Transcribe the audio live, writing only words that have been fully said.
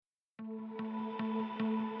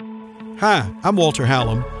Hi, I'm Walter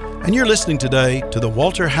Hallam, and you're listening today to the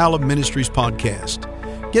Walter Hallam Ministries podcast.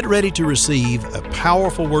 Get ready to receive a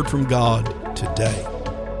powerful word from God today.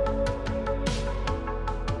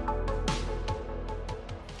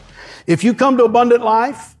 If you come to Abundant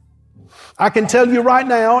Life, I can tell you right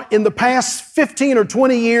now, in the past 15 or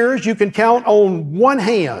 20 years, you can count on one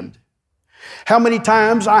hand how many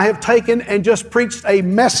times I have taken and just preached a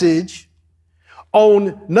message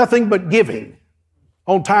on nothing but giving,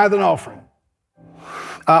 on tithe and offering.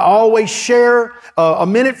 I always share a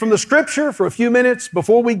minute from the Scripture for a few minutes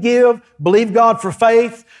before we give, believe God for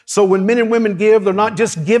faith. So when men and women give, they're not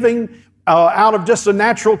just giving out of just a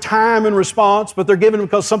natural time and response, but they're giving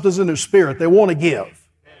because something's in their spirit. They want to give.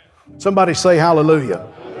 Somebody say hallelujah.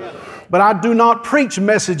 But I do not preach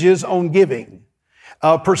messages on giving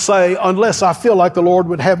per se, unless I feel like the Lord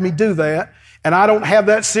would have me do that. And I don't have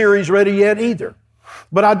that series ready yet either.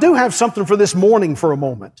 But I do have something for this morning for a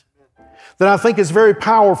moment that I think is very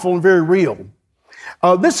powerful and very real.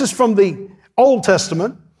 This is from the Old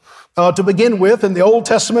Testament to begin with, and the Old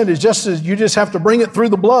Testament is just as you just have to bring it through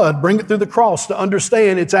the blood, bring it through the cross to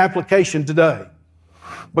understand its application today.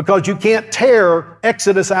 Because you can't tear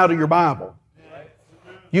Exodus out of your Bible.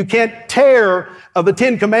 You can't tear the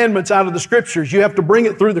Ten Commandments out of the Scriptures. You have to bring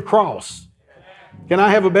it through the cross. Can I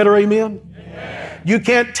have a better amen? You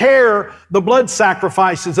can't tear the blood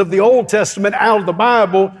sacrifices of the Old Testament out of the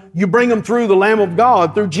Bible. You bring them through the Lamb of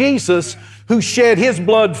God, through Jesus, who shed His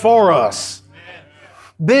blood for us.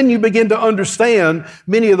 Then you begin to understand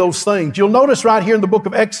many of those things. You'll notice right here in the book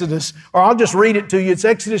of Exodus, or I'll just read it to you. It's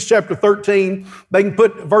Exodus chapter 13. They can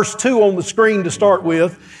put verse 2 on the screen to start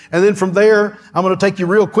with. And then from there, I'm going to take you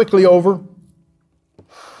real quickly over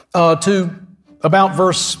to about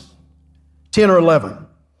verse 10 or 11.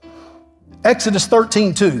 Exodus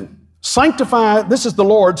 13:2. Sanctify, this is the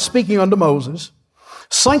Lord speaking unto Moses,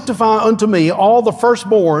 sanctify unto me all the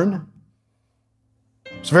firstborn.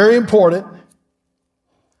 It's very important.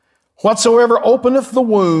 Whatsoever openeth the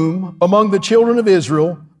womb among the children of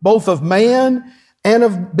Israel, both of man and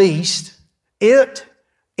of beast, it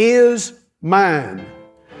is mine.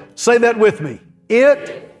 Say that with me.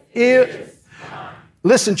 It is.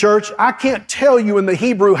 Listen, church, I can't tell you in the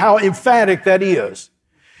Hebrew how emphatic that is.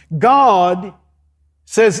 God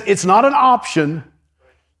says it's not an option.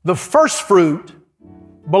 The first fruit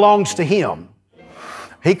belongs to Him.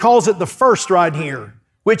 He calls it the first right here,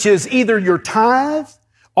 which is either your tithe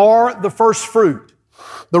or the first fruit.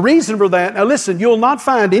 The reason for that, now listen, you'll not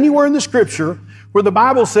find anywhere in the Scripture where the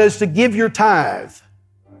Bible says to give your tithe.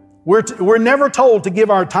 We're never told to give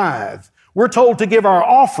our tithe. We're told to give our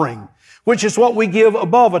offering, which is what we give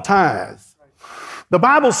above a tithe. The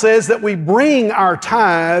Bible says that we bring our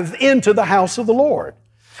tithe into the house of the Lord.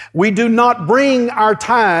 We do not bring our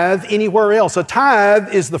tithe anywhere else. A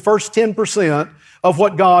tithe is the first 10% of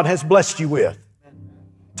what God has blessed you with.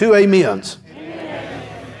 2 amens. Amen.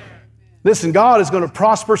 Listen, God is going to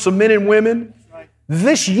prosper some men and women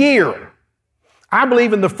this year. I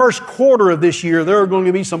believe in the first quarter of this year, there are going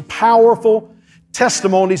to be some powerful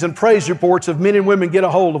testimonies and praise reports of men and women get a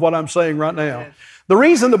hold of what I'm saying right now. The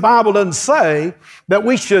reason the Bible doesn't say that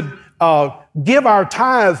we should give our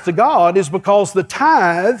tithe to God is because the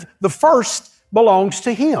tithe, the first, belongs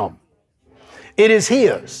to Him. It is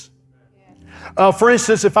His. For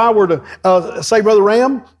instance, if I were to say, Brother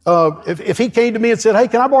Ram, if he came to me and said, hey,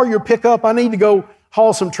 can I borrow your pickup? I need to go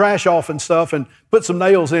haul some trash off and stuff and put some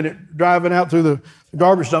nails in it, driving out through the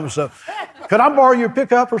garbage dump and stuff. Could I borrow your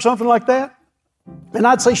pickup or something like that? And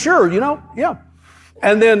I'd say, sure, yeah.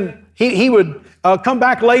 And then he would come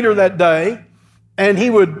back later that day, and he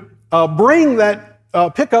would bring that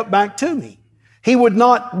pickup back to me. He would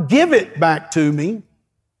not give it back to me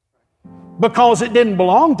because it didn't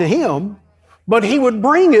belong to him, but he would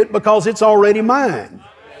bring it because it's already mine.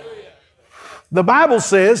 The Bible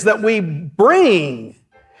says that we bring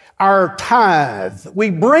our tithe, we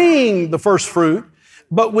bring the first fruit,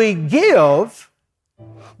 but we give.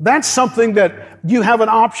 That's something that you have an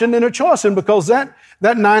option and a choice in, because that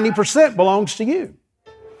 90% belongs to you.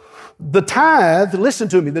 The tithe, listen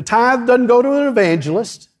to me, the tithe doesn't go to an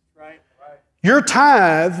evangelist. Your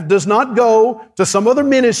tithe does not go to some other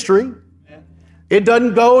ministry. It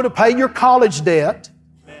doesn't go to pay your college debt.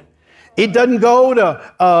 It doesn't go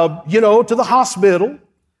to the hospital.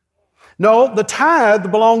 No, the tithe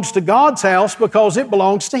belongs to God's house because it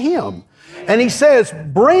belongs to Him. And He says,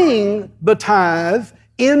 bring the tithe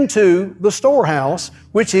into the storehouse,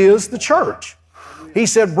 which is the church. He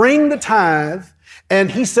said, bring the tithe,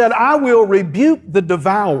 and He said, I will rebuke the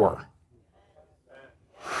devourer.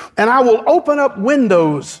 And I will open up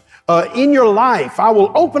windows in your life, I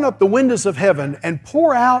will open up the windows of heaven and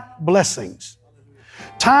pour out blessings.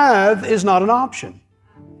 Tithe is not an option.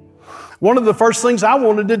 One of the first things I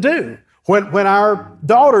wanted to do when our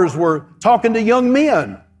daughters were talking to young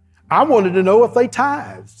men, I wanted to know if they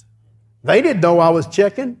tithed. They didn't know I was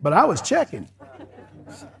checking, but I was checking.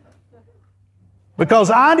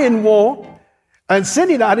 Because I didn't want, and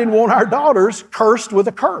Cindy and I didn't want our daughters cursed with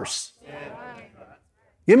a curse.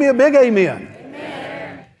 Give me a big amen.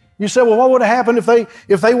 Amen. You say, well, what would have happened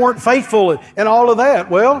if they weren't faithful and all of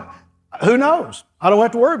that? Well, who knows? I don't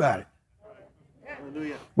have to worry about it.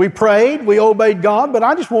 We prayed, we obeyed God, but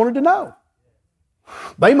I just wanted to know.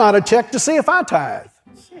 They might have checked to see if I tithe.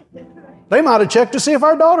 They might have checked to see if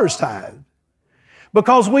our daughters tithe.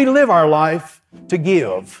 Because we live our life to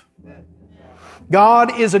give.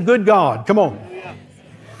 God is a good God. Come on.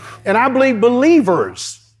 And I believe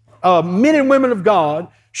believers, men and women of God,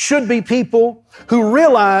 should be people who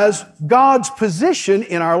realize God's position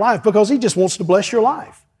in our life because He just wants to bless your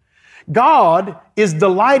life. God is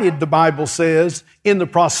delighted, the Bible says, in the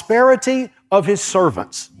prosperity of His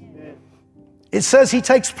servants. It says He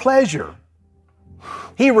takes pleasure.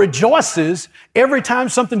 He rejoices every time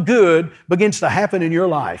something good begins to happen in your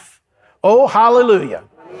life. Oh, hallelujah.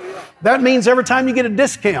 That means every time you get a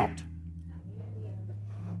discount.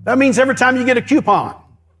 That means every time you get a coupon.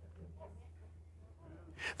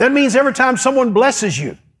 That means every time someone blesses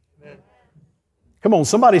you. Come on,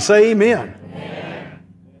 somebody say amen.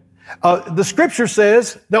 The Scripture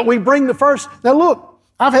says that we bring the first. Now look,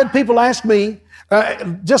 I've had people ask me,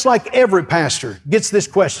 just like every pastor gets this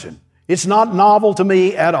question. It's not novel to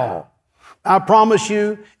me at all. I promise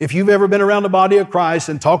you, if you've ever been around the body of Christ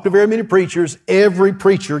and talked to very many preachers, every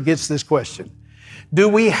preacher gets this question. Do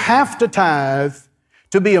we have to tithe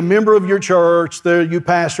to be a member of your church, you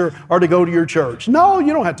pastor, or to go to your church? No,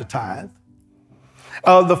 you don't have to tithe.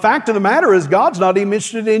 The fact of the matter is God's not even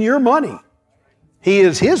interested in your money. He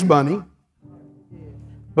is His money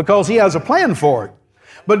because He has a plan for it.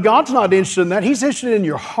 But God's not interested in that. He's interested in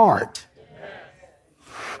your heart.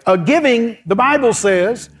 Giving, the Bible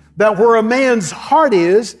says, that where a man's heart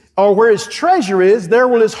is, or where his treasure is, there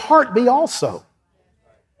will his heart be also.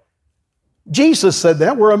 Jesus said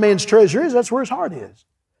that, where a man's treasure is, that's where his heart is.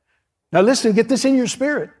 Now listen, get this in your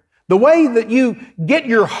spirit. The way that you get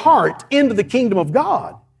your heart into the kingdom of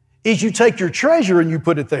God is you take your treasure and you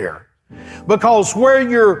put it there. Because where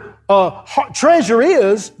your treasure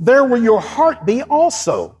is, there will your heart be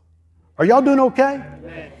also. Are y'all doing okay?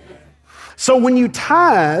 So when you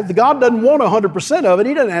tithe, God doesn't want 100% of it.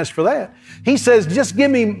 He doesn't ask for that. He says, just give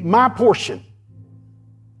me my portion.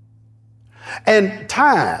 And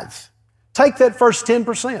tithe. Take that first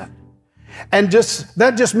 10%. And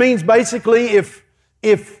that just means basically if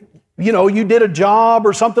you did a job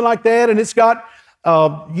or something like that and it's got,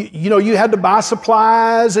 you had to buy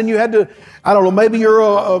supplies and you had to, I don't know, maybe you're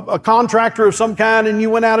a contractor of some kind and you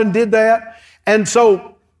went out and did that. And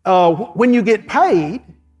so when you get paid,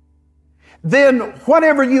 then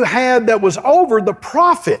whatever you had that was over the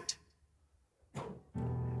profit,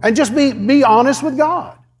 and just be honest with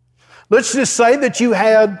God. Let's just say that you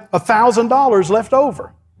had $1,000 left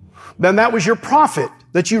over. Then that was your profit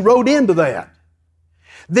that you wrote into that.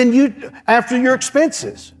 Then after your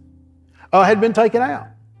expenses had been taken out,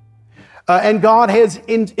 and God has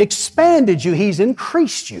expanded you, He's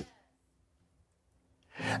increased you.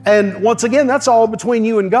 And once again, that's all between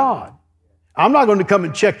you and God. I'm not going to come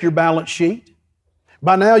and check your balance sheet.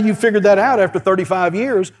 By now you figured that out after 35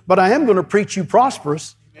 years, but I am going to preach you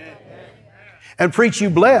prosperous and preach you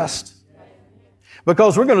blessed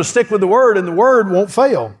because we're going to stick with the Word and the Word won't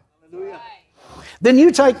fail. Then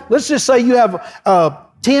you let's just say you have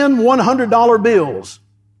 10 $100 bills.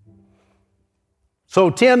 So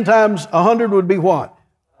 10 times 100 would be what?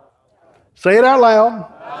 Say it out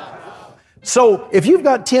loud. So if you've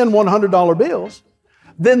got 10 $100 bills,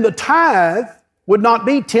 then the tithe would not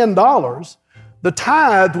be $10. The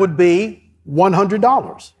tithe would be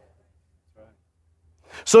 $100.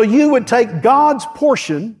 So you would take God's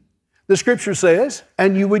portion, the Scripture says,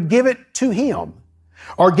 and you would give it to Him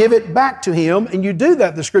or give it back to Him. And you do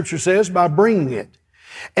that, the Scripture says, by bringing it.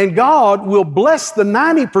 And God will bless the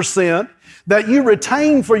 90% that you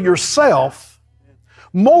retain for yourself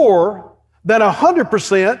more than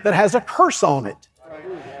 100% that has a curse on it.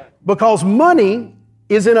 Because money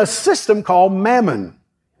is in a system called mammon.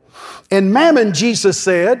 And mammon, Jesus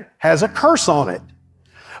said, has a curse on it.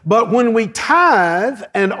 But when we tithe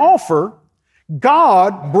and offer,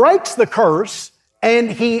 God breaks the curse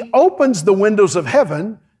and He opens the windows of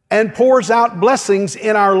heaven and pours out blessings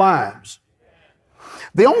in our lives.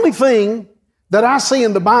 The only thing that I see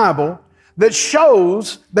in the Bible that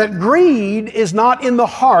shows that greed is not in the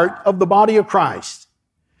heart of the body of Christ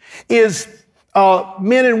is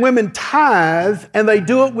men and women tithe, and they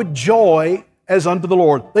do it with joy as unto the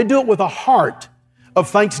Lord. They do it with a heart of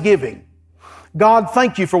thanksgiving. God,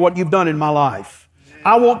 thank you for what you've done in my life.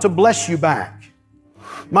 I want to bless you back.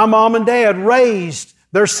 My mom and dad raised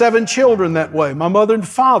their 7 children that way, my mother and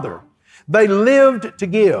father. They lived to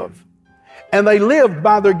give, and they lived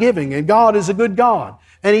by their giving, and God is a good God.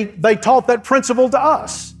 And they taught that principle to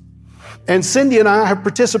us. And Cindy and I have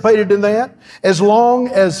participated in that as long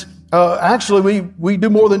as, actually we do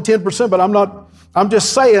more than 10%, but I'm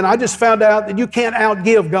just saying, I just found out that you can't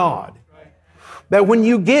outgive God. That when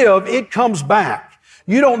you give, it comes back.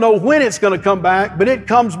 You don't know when it's going to come back, but it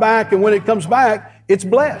comes back, and when it comes back, it's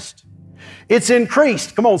blessed. It's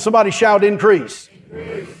increased. Come on, somebody shout increase.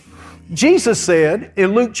 Jesus said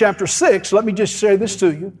in Luke chapter 6, let me just say this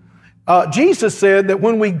to you. Jesus said that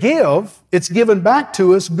when we give, it's given back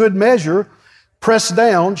to us, good measure, pressed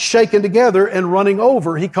down, shaken together, and running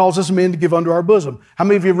over. He calls us men to give unto our bosom. How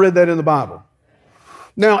many of you have read that in the Bible?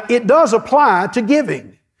 Now, it does apply to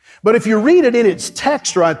giving. But if you read it in its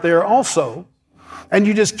text right there also, and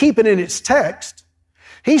you just keep it in its text,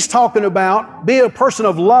 he's talking about be a person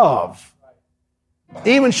of love.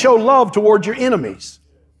 Even show love towards your enemies.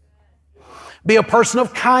 Be a person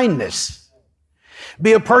of kindness.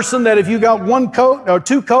 Be a person that if you got 1 coat or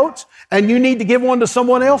 2 coats and you need to give one to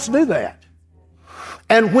someone else, do that.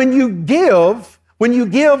 And when you give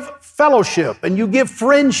fellowship and you give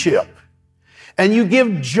friendship and you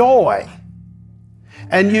give joy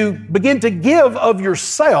and you begin to give of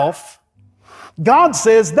yourself, God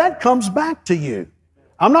says that comes back to you.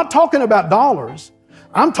 I'm not talking about dollars.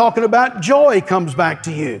 I'm talking about joy comes back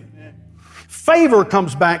to you. Favor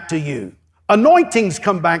comes back to you. Anointings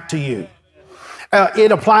come back to you.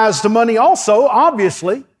 It applies to money also,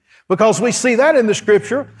 obviously, because we see that in the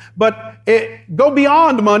Scripture. But go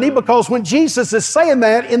beyond money, because when Jesus is saying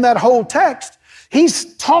that in that whole text,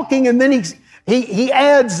 he's talking, and then he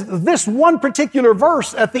adds this one particular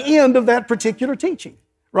verse at the end of that particular teaching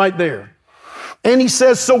right there. And he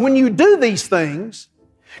says, so when you do these things,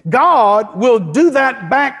 God will do that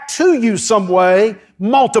back to you some way,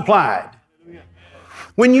 multiplied.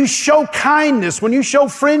 When you show kindness, when you show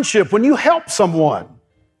friendship, when you help someone,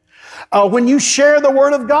 when you share the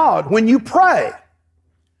Word of God, when you pray,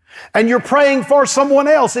 and you're praying for someone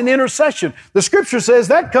else in intercession, the Scripture says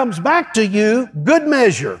that comes back to you, good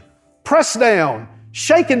measure, pressed down,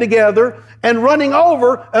 shaken together, and running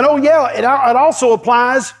over. And oh yeah, it also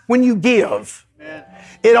applies when you give.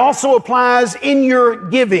 It also applies in your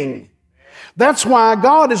giving. That's why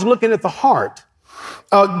God is looking at the heart.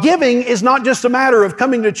 Giving is not just a matter of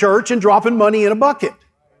coming to church and dropping money in a bucket.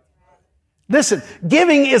 Listen,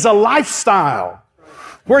 giving is a lifestyle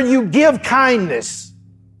where you give kindness.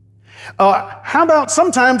 How about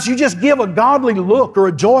sometimes you just give a godly look or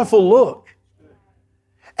a joyful look,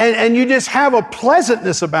 and you just have a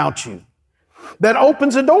pleasantness about you that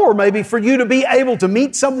opens a door maybe for you to be able to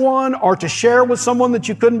meet someone or to share with someone that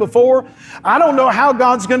you couldn't before. I don't know how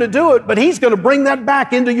God's going to do it, but He's going to bring that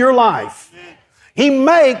back into your life. He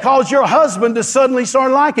may cause your husband to suddenly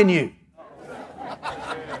start liking you.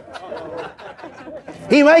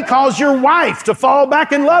 He may cause your wife to fall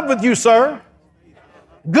back in love with you, sir.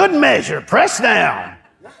 Good measure, pressed down,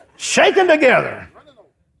 shaken together.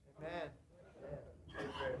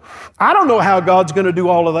 I don't know how God's going to do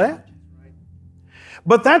all of that.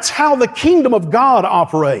 But that's how the kingdom of God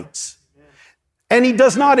operates. And He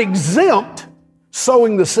does not exempt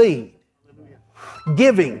sowing the seed,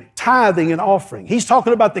 giving, tithing, and offering. He's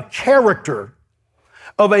talking about the character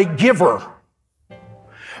of a giver.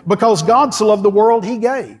 Because God so loved the world, He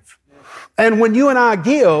gave. And when you and I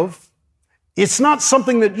give, it's not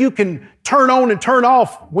something that you can turn on and turn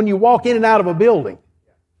off when you walk in and out of a building.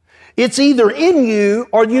 It's either in you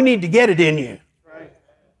or you need to get it in you.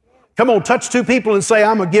 Come on, touch 2 people and say,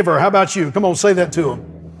 I'm a giver. How about you? Come on, say that to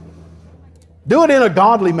them. Do it in a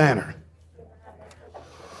godly manner.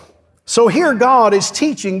 So here God is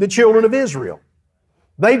teaching the children of Israel.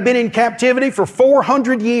 They've been in captivity for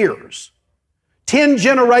 400 years, 10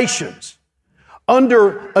 generations,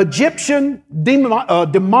 under Egyptian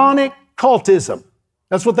demonic cultism.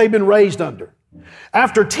 That's what they've been raised under.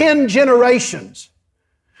 After 10 generations,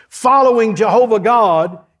 following Jehovah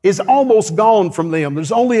God is almost gone from them.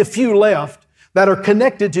 There's only a few left that are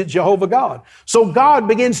connected to Jehovah God. So God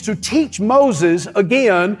begins to teach Moses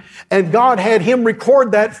again, and God had him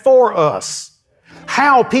record that for us.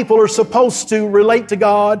 How people are supposed to relate to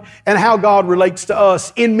God and how God relates to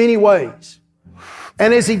us in many ways.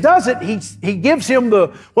 And as he does it, he gives him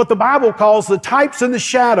what the Bible calls the types and the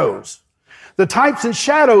shadows The types and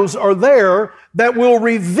shadows are there that will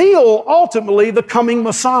reveal ultimately the coming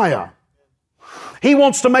Messiah. He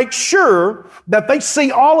wants to make sure that they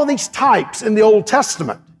see all of these types in the Old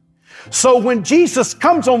Testament. So when Jesus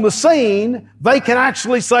comes on the scene, they can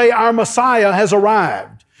actually say our Messiah has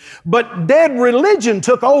arrived. But dead religion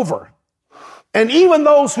took over. And even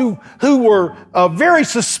those who were very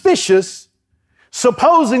suspicious,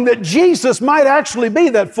 supposing that Jesus might actually be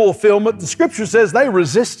that fulfillment, the Scripture says they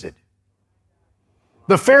resisted.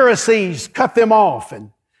 The Pharisees cut them off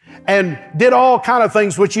and did all kind of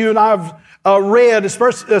things which you and I have read,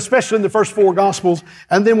 especially in the first 4 Gospels,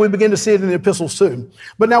 and then we begin to see it in the epistles too.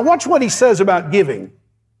 But now watch what he says about giving.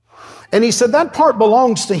 And he said that part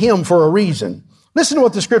belongs to him for a reason. Listen to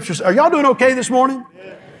what the Scriptures say. Are y'all doing okay this morning?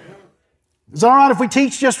 Is it all right if we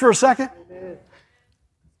teach just for a second?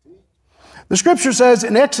 The Scripture says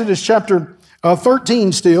in Exodus chapter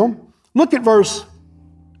 13 still, look at verse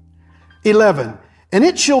 11. And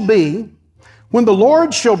it shall be, when the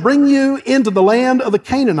Lord shall bring you into the land of the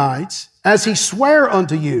Canaanites, as he sware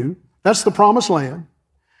unto you, that's the promised land,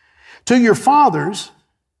 to your fathers,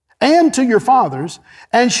 and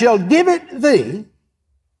shall give it thee,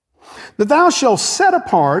 that thou shalt set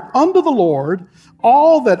apart unto the Lord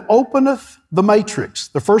all that openeth the matrix,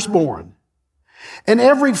 the firstborn, and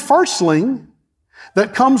every firstling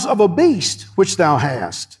that comes of a beast which thou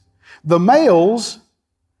hast. The males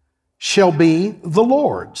shall be the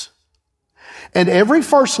Lord's. And every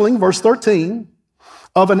firstling, verse 13,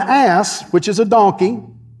 of an ass, which is a donkey,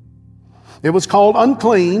 it was called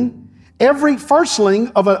unclean. Every firstling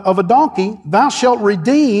of a donkey thou shalt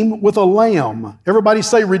redeem with a lamb. Everybody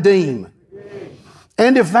say redeem.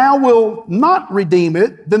 And if thou wilt not redeem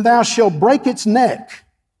it, then thou shalt break its neck.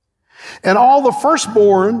 And all the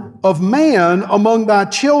firstborn of man among thy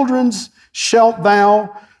children's shalt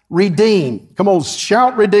thou redeem. Come on,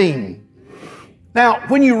 shout redeem. Now,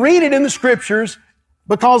 when you read it in the Scriptures,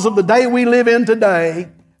 because of the day we live in today,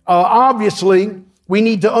 obviously we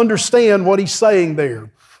need to understand what he's saying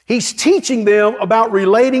there. He's teaching them about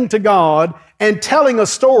relating to God and telling a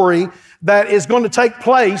story that is going to take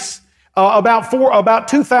place about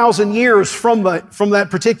 2,000 years from that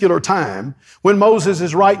particular time when Moses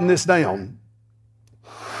is writing this down.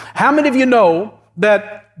 How many of you know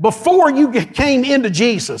that before you came into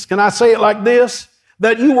Jesus, can I say it like this,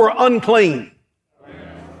 that you were unclean?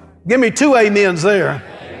 Give me 2 amens there.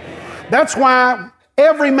 That's why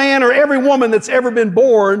every man or every woman that's ever been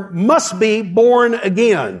born must be born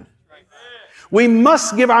again. We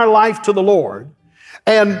must give our life to the Lord.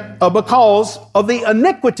 And because of the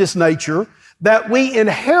iniquitous nature that we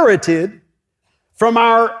inherited from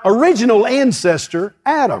our original ancestor,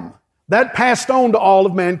 Adam. That passed on to all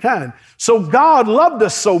of mankind. So God loved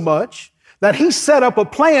us so much that he set up a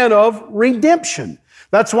plan of redemption.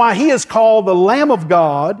 That's why he is called the Lamb of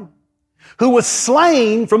God, who was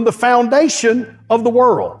slain from the foundation of the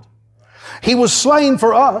world. He was slain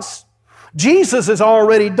for us. Jesus has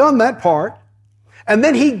already done that part. And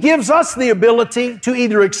then he gives us the ability to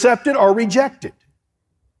either accept it or reject it.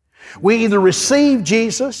 We either receive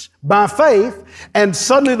Jesus by faith and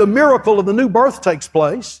suddenly the miracle of the new birth takes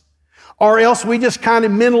place, or else we just kind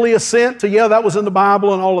of mentally assent to, yeah, that was in the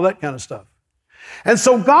Bible and all of that kind of stuff. And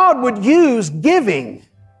so God would use giving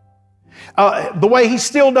the way he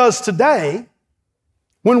still does today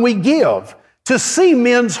when we give to see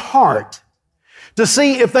men's heart, to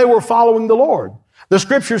see if they were following the Lord. The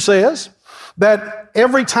Scripture says that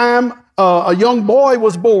every time a young boy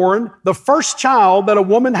was born, the first child that a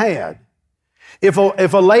woman had, if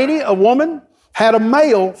a woman had a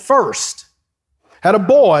male first, had a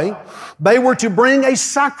boy, they were to bring a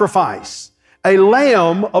sacrifice, a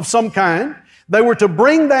lamb of some kind. They were to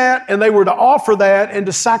bring that and they were to offer that and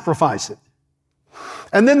to sacrifice it.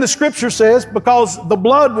 And then the Scripture says, because the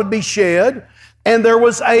blood would be shed, and there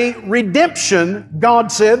was a redemption,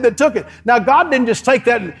 God said, that took it. Now, God didn't just take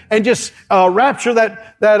that and just rapture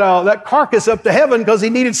that carcass up to heaven because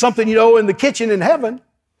he needed something, in the kitchen in heaven.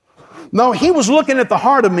 No, he was looking at the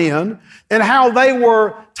heart of men and how they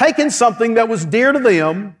were taking something that was dear to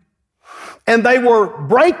them and they were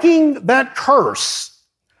breaking that curse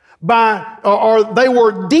or they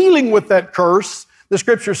were dealing with that curse, the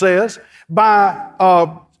Scripture says, by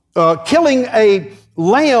killing a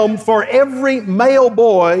lamb for every male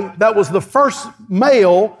boy that was the first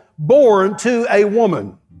male born to a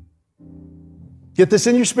woman. Get this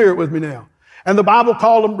in your spirit with me now. And the Bible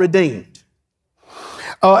called them redeemed.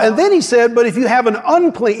 And then he said, but if you have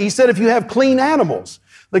if you have clean animals,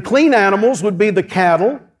 the clean animals would be the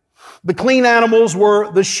cattle. The clean animals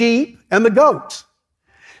were the sheep and the goats.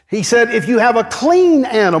 He said, if you have a clean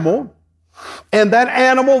animal, and that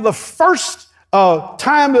animal, the first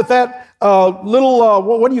time that little,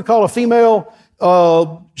 what do you call a female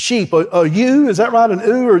sheep? A ewe, is that right? An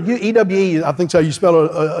ewe or EWE, I think so you spell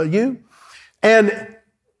a ewe. And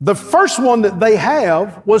the first one that they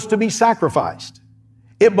have was to be sacrificed.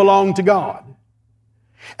 It belonged to God.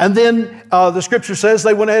 And then the scripture says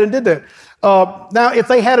they went ahead and did that. Now, if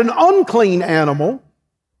they had an unclean animal,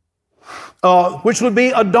 which would be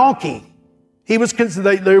a donkey, they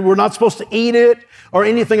were not supposed to eat it or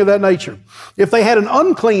anything of that nature. If they had an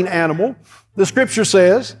unclean animal, the scripture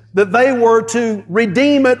says that they were to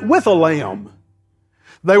redeem it with a lamb.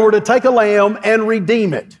 They were to take a lamb and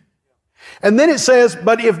redeem it. And then it says,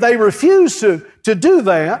 but if they refused to do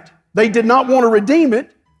that, they did not want to redeem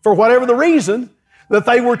it for whatever the reason, that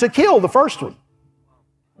they were to kill the first one.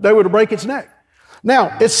 They were to break its neck.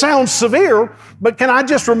 Now, it sounds severe, but can I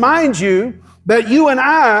just remind you that you and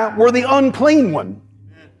I were the unclean one.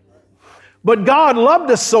 But God loved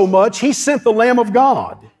us so much, He sent the Lamb of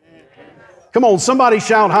God. Come on, somebody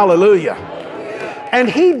shout hallelujah. And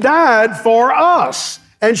He died for us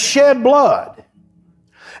and shed blood.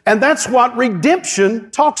 And that's what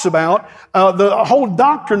redemption talks about, the whole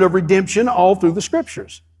doctrine of redemption all through the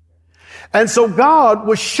Scriptures. And so God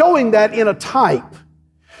was showing that in a type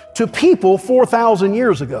to people 4,000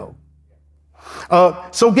 years ago.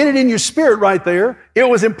 So get it in your spirit right there. It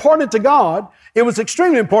was important to God. It was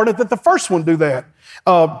extremely important that the first one do that.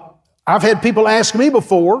 I've had people ask me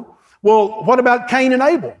before, well, what about Cain and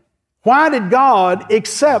Abel? Why did God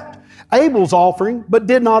accept Abel's offering but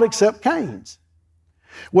did not accept Cain's?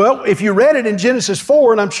 Well, if you read it in Genesis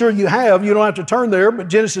 4, and I'm sure you have, you don't have to turn there, but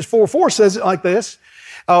Genesis 4:4 says it like this,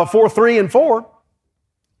 4:3 and 4,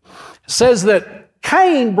 says that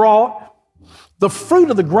Cain brought the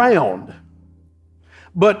fruit of the ground,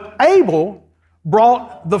 but Abel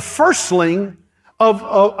brought the firstling of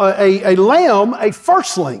a lamb, a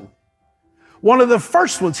firstling. One of the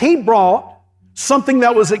first ones. He brought something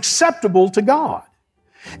that was acceptable to God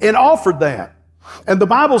and offered that. And the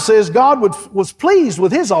Bible says God was pleased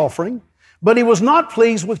with his offering, but He was not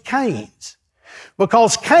pleased with Cain's,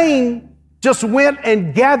 because Cain just went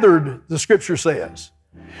and gathered, the Scripture says,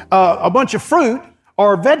 a bunch of fruit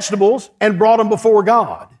or vegetables and brought them before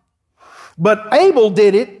God. But Abel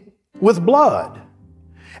did it with blood.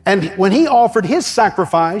 And when he offered his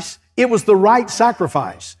sacrifice, it was the right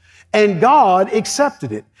sacrifice. And God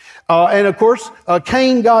accepted it. And of course,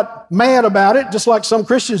 Cain got mad about it, just like some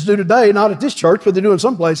Christians do today, not at this church, but they do in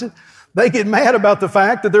some places. They get mad about the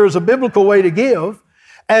fact that there is a biblical way to give.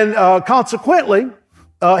 And consequently,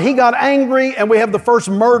 he got angry, and we have the first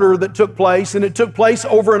murder that took place, and it took place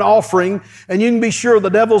over an offering. And you can be sure the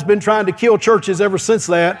devil's been trying to kill churches ever since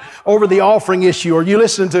that over the offering issue. Are you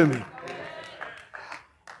listening to me?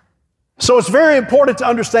 So it's very important to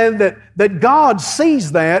understand that God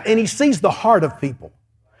sees that, and He sees the heart of people.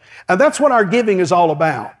 And that's what our giving is all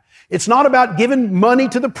about. It's not about giving money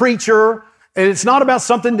to the preacher, and it's not about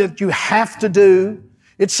something that you have to do.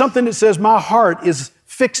 It's something that says, my heart is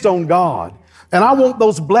fixed on God, and I want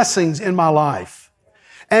those blessings in my life.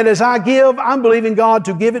 And as I give, I'm believing God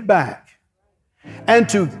to give it back and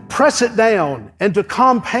to press it down and to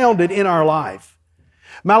compound it in our life.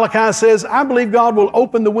 Malachi says, I believe God will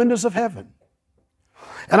open the windows of heaven.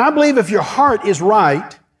 And I believe if your heart is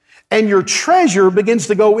right and your treasure begins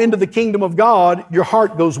to go into the kingdom of God, your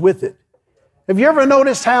heart goes with it. Have you ever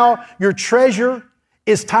noticed how your treasure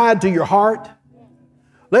is tied to your heart?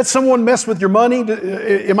 Let someone mess with your money.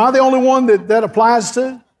 Am I the only one that applies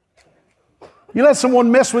to? You let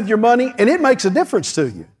someone mess with your money, and it makes a difference to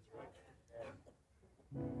you.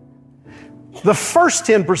 The first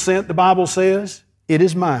 10%, the Bible says, it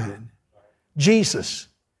is mine. Jesus,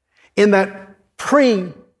 in that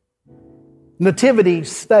pre-nativity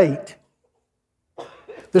state,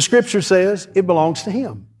 the Scripture says it belongs to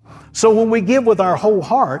Him. So when we give with our whole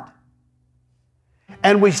heart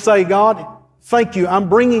and we say, God, thank you, I'm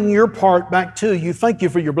bringing your part back to you. Thank you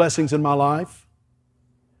for your blessings in my life.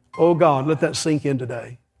 Oh God, let that sink in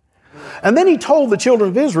today. And then He told the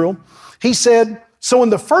children of Israel, He said, so in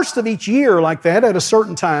the first of each year like that, at a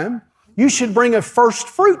certain time, you should bring a first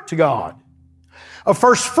fruit to God. A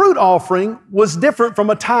first fruit offering was different from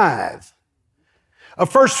a tithe. A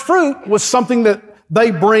first fruit was something that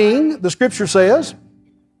they bring, the Scripture says,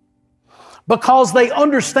 because they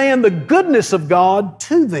understand the goodness of God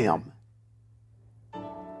to them.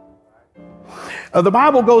 The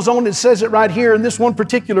Bible goes on and says it right here in this one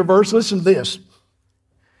particular verse. Listen to this.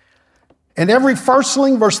 And every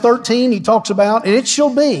firstling, verse 13, he talks about, and it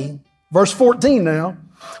shall be, verse 14 now,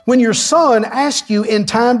 when your son asks you in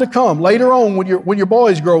time to come, later on when your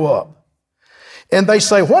boys grow up, and they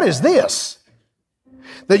say, what is this?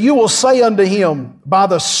 that you will say unto him, by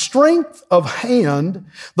the strength of hand,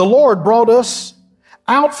 the Lord brought us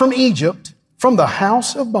out from Egypt, from the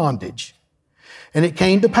house of bondage. And it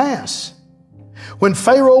came to pass, when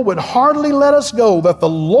Pharaoh would hardly let us go, that the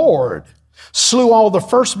Lord slew all the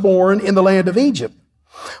firstborn in the land of Egypt,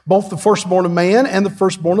 both the firstborn of man and the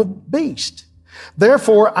firstborn of beast.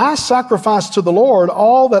 Therefore I sacrifice to the Lord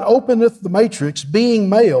all that openeth the matrix, being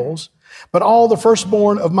males, but all the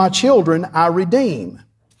firstborn of my children I redeem.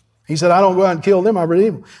 He said, I don't go out and kill them, I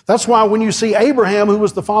redeem them. That's why when you see Abraham, who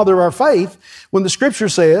was the father of our faith, when the scripture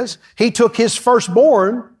says he took his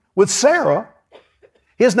firstborn with Sarah,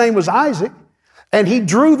 his name was Isaac, and he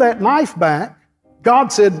drew that knife back,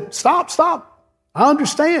 God said, stop. I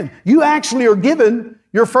understand. You actually are given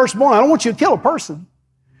your firstborn. I don't want you to kill a person,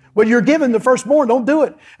 but you're given the firstborn. Don't do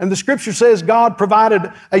it. And the scripture says God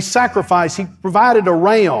provided a sacrifice. He provided a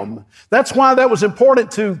ram. That's why that was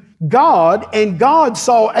important to God. And God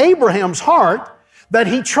saw Abraham's heart that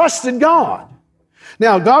he trusted God.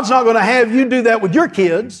 Now, God's not going to have you do that with your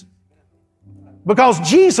kids because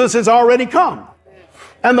Jesus has already come.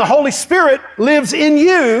 And the Holy Spirit lives in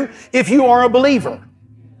you if you are a believer.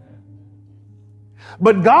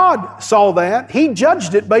 But God saw that. He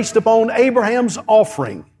judged it based upon Abraham's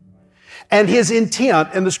offering and his intent.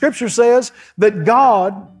 And the scripture says that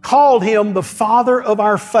God called him the father of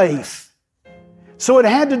our faith. So it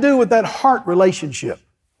had to do with that heart relationship.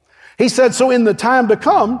 He said, so in the time to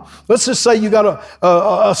come, let's just say you got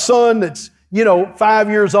a son that's, 5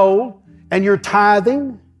 years old and you're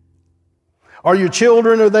tithing, or your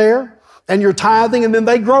children are there and you're tithing, and then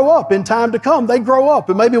they grow up. In time to come, they grow up,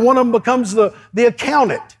 and maybe one of them becomes the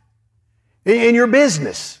accountant in your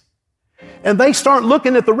business. And they start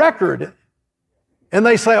looking at the record and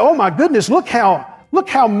they say, oh my goodness, look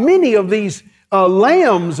how many of these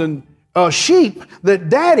lambs and sheep that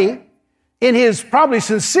Daddy, in his probably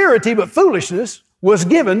sincerity but foolishness, was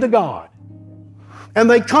given to God. And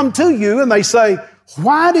they come to you and they say,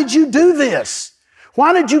 why did you do this?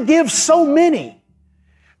 Why did you give so many?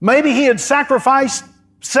 Maybe he had sacrificed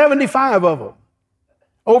 75 of them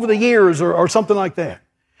over the years or something like that.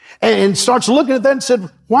 And starts looking at that and said,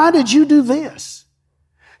 why did you do this?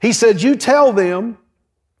 He said, you tell them,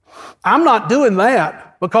 I'm not doing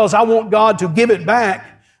that because I want God to give it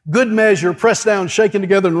back, good measure, pressed down, shaken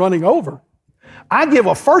together, and running over. I give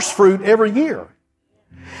a first fruit every year.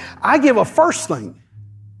 I give a first thing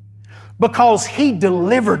because he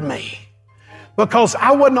delivered me. Because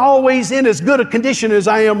I wasn't always in as good a condition as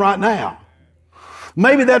I am right now.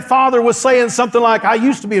 Maybe that father was saying something like, I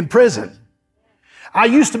used to be in prison. I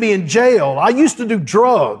used to be in jail. I used to do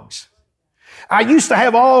drugs. I used to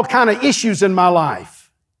have all kind of issues in my life.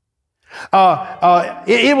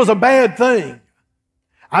 It was a bad thing.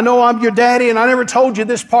 I know I'm your daddy and I never told you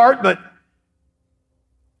this part, but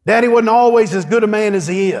Daddy wasn't always as good a man as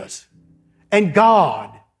he is. And God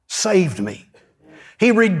saved me.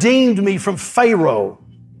 He redeemed me from Pharaoh.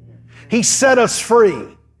 He set us free.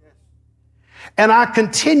 And I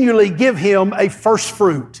continually give him a first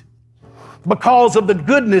fruit because of the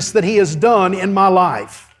goodness that he has done in my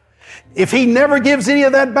life. If he never gives any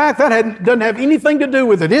of that back, that doesn't have anything to do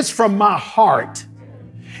with it. It's from my heart.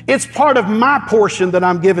 It's part of my portion that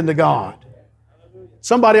I'm giving to God.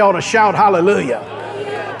 Somebody ought to shout hallelujah.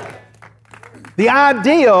 The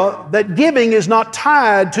idea that giving is not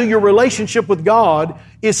tied to your relationship with God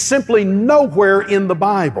is simply nowhere in the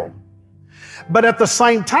Bible. But at the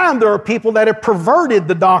same time, there are people that have perverted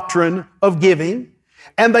the doctrine of giving,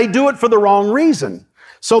 and they do it for the wrong reason.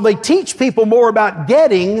 So they teach people more about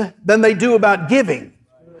getting than they do about giving.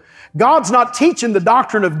 God's not teaching the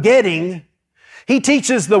doctrine of getting. He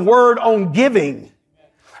teaches the word on giving.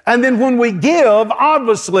 And then when we give,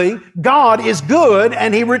 obviously, God is good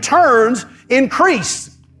and He returns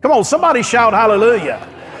increase. Come on, somebody shout hallelujah.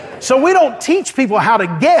 So we don't teach people how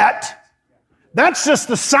to get. That's just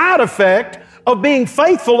the side effect of being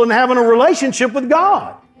faithful and having a relationship with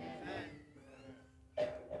God.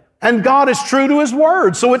 And God is true to His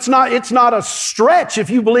word. So it's not a stretch if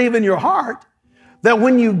you believe in your heart that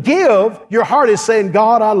when you give, your heart is saying,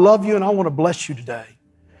 God, I love you and I want to bless you today.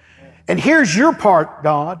 And here's your part,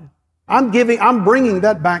 God. I'm bringing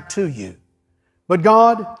that back to you. But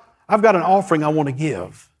God, I've got an offering I want to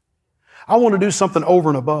give. I want to do something over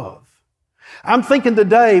and above. I'm thinking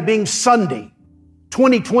today being Sunday,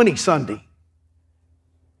 2020 Sunday,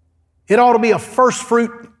 it ought to be a first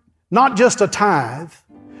fruit, not just a tithe.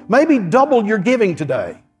 Maybe double your giving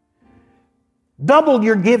today. Double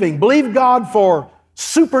your giving. Believe God for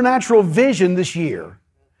supernatural vision this year.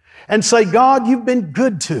 And say, God, you've been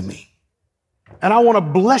good to me. And I want to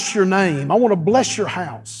bless your name. I want to bless your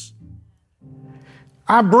house.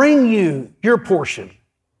 I bring you your portion.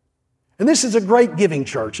 And this is a great giving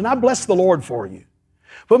church, and I bless the Lord for you.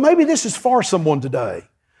 But maybe this is for someone today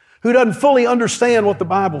who doesn't fully understand what the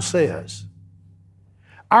Bible says.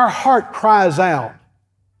 Our heart cries out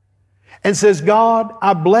and says, God,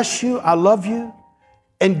 I bless you, I love you.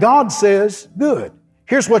 And God says, good.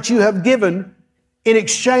 Here's what you have given in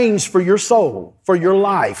exchange for your soul, for your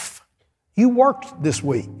life. You worked this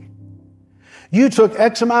week. You took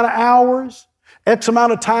X amount of hours, X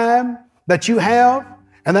amount of time that you have,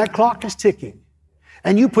 and that clock is ticking.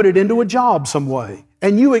 And you put it into a job some way,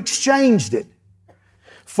 and you exchanged it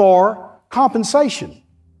for compensation.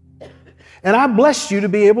 And I bless you to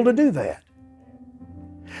be able to do that.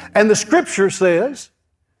 And the Scripture says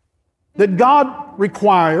that God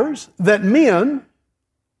requires that men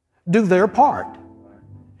do their part.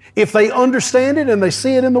 If they understand it and they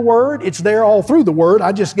see it in the Word, it's there all through the Word.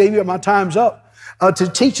 I just gave you my time's up to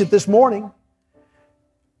teach it this morning.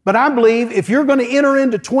 But I believe if you're going to enter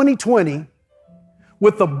into 2020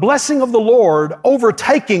 with the blessing of the Lord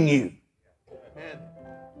overtaking you,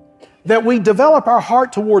 that we develop our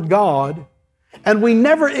heart toward God and we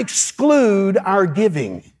never exclude our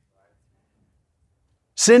giving.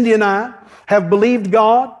 Cindy and I have believed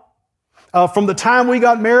God from the time we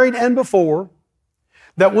got married and before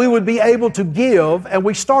that we would be able to give, and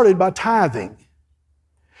we started by tithing.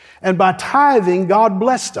 And by tithing, God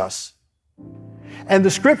blessed us. And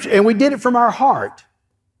the Scripture, and we did it from our heart.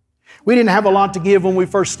 We didn't have a lot to give when we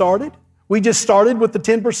first started. We just started with the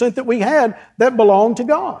 10% that we had that belonged to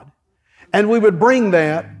God. And we would bring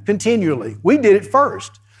that continually. We did it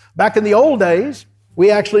first. Back in the old days,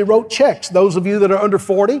 we actually wrote checks. Those of you that are under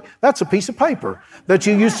 40, that's a piece of paper that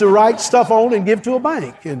you used to write stuff on and give to a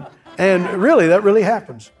bank. And really, that really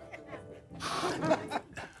happens.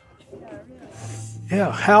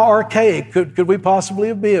 Yeah, how archaic could we possibly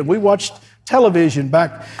have been? We watched television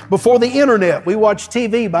back before the internet. We watched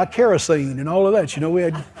TV by kerosene and all of that. You know, we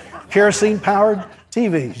had kerosene-powered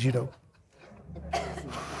TVs, you know.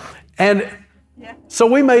 And so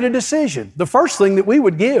we made a decision. The first thing that we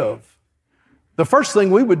would give, the first thing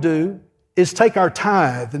we would do is take our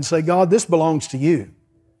tithe and say, God, this belongs to you.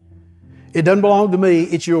 It doesn't belong to me,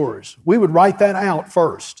 it's yours. We would write that out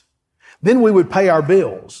first. Then we would pay our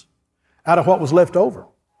bills out of what was left over.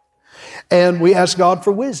 And we asked God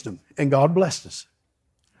for wisdom, and God blessed us.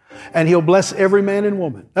 And He'll bless every man and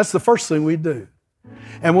woman. That's the first thing we'd do.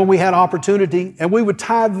 And when we had opportunity, and we would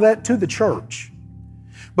tithe that to the church,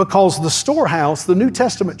 because the storehouse, the New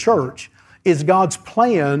Testament church, is God's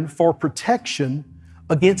plan for protection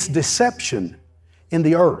against deception in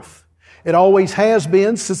the earth. It always has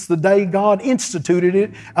been since the day God instituted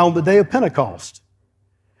it on the day of Pentecost.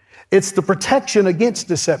 It's the protection against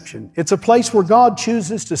deception. It's a place where God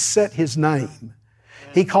chooses to set His name.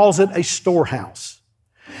 He calls it a storehouse.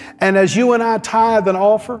 And as you and I tithe and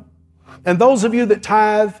offer, and those of you that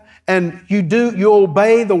tithe and you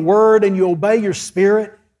obey the Word and you obey your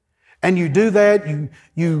spirit, and you do that,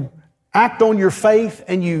 you act on your faith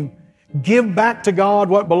and you give back to God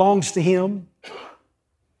what belongs to Him.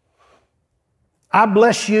 I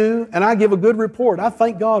bless you and I give a good report. I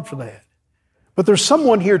thank God for that. But there's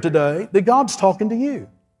someone here today that God's talking to you.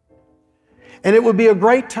 And it would be a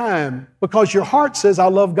great time because your heart says, I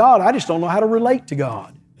love God. I just don't know how to relate to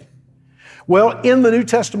God. Well, in the New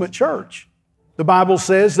Testament church, the Bible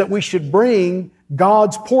says that we should bring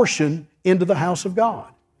God's portion into the house of God.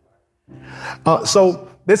 So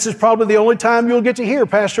this is probably the only time you'll get to hear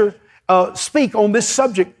Pastor speak on this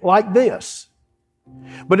subject like this.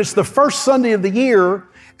 But it's the first Sunday of the year,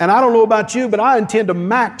 and I don't know about you, but I intend to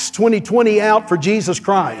max 2020 out for Jesus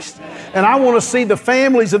Christ. And I want to see the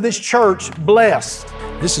families of this church blessed.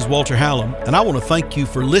 This is Walter Hallam, and I want to thank you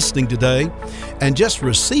for listening today and just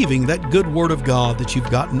receiving that good Word of God that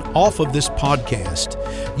you've gotten off of this podcast.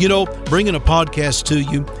 You know, bringing a podcast to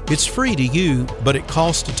you, it's free to you, but it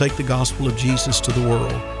costs to take the gospel of Jesus to the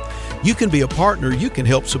world. You can be a partner, you can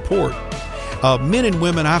help support. Men and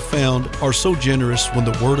women I've found are so generous when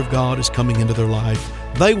the Word of God is coming into their life.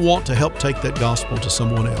 They want to help take that gospel to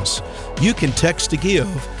someone else. You can text to give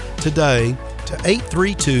today to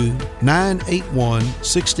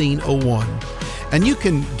 832-981-1601. And you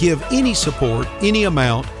can give any support, any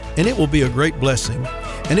amount, and it will be a great blessing.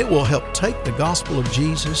 And it will help take the gospel of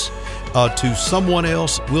Jesus to someone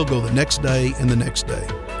else. We'll go the next day and the next day.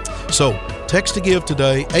 So text to give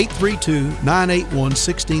today,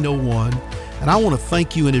 832-981-1601. And I want to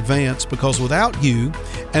thank you in advance because without you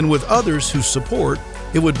and with others who support,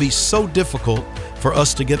 it would be so difficult for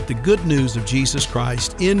us to get the good news of Jesus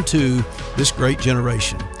Christ into this great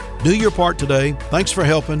generation. Do your part today. Thanks for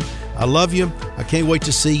helping. I love you. I can't wait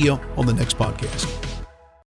to see you on the next podcast.